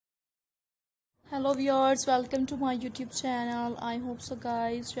Hello viewers, welcome to my YouTube channel. I hope so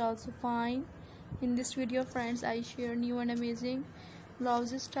guys you're also fine. In this video friends, I share new and amazing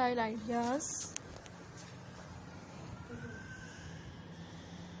blouse style ideas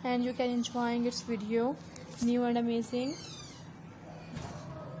and you can enjoying its video. New and amazing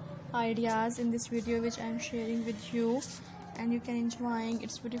ideas in this video which I am sharing with you, and you can enjoying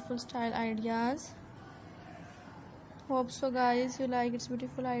its beautiful style ideas. Hope so guys you like its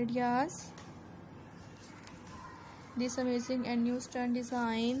beautiful ideas. These amazing and new stern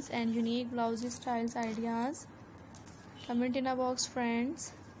designs and unique blouse styles ideas. Comment in a box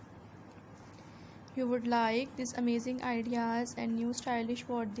friends you would like these amazing ideas and new stylish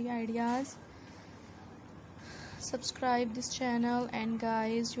worthy ideas. Subscribe this channel, and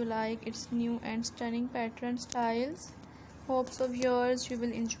guys you like its new and stunning pattern styles. Hope so viewers you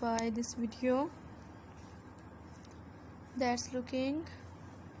will enjoy this video. That's looking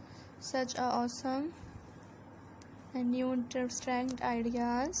such a awesome and new interesting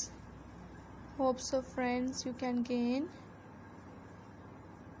ideas. Hope so friends you can gain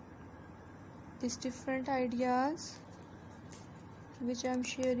these different ideas which I am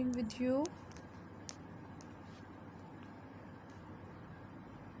sharing with you.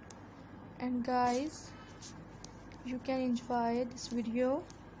 And guys you can enjoy this video.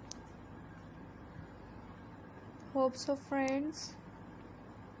 Hope so friends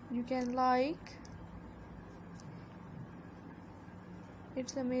you can like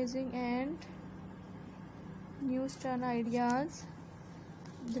it's amazing and new style ideas,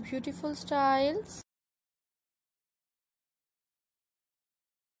 the beautiful styles.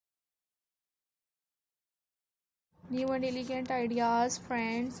 New and elegant ideas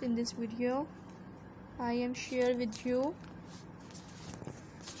friends in this video I am share with you.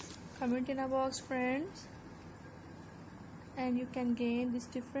 Comment in a box friends and you can gain these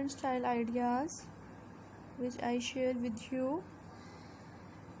different style ideas which I share with you.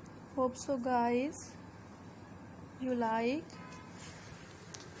 Hope so guys you like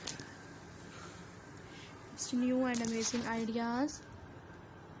it's new and amazing ideas.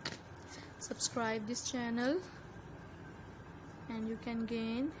 Subscribe this channel and you can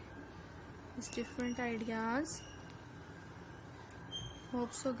gain these different ideas.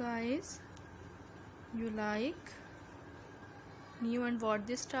 Hope so guys you like new and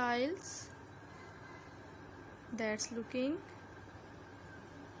worthy styles that's looking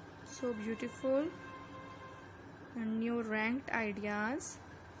so beautiful, and new ranked ideas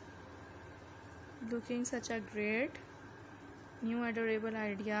looking such a great new adorable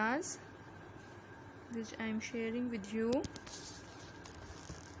ideas which I am sharing with you.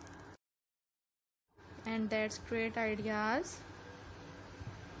 And that's great ideas.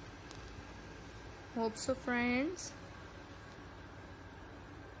 Hope so friends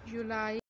you like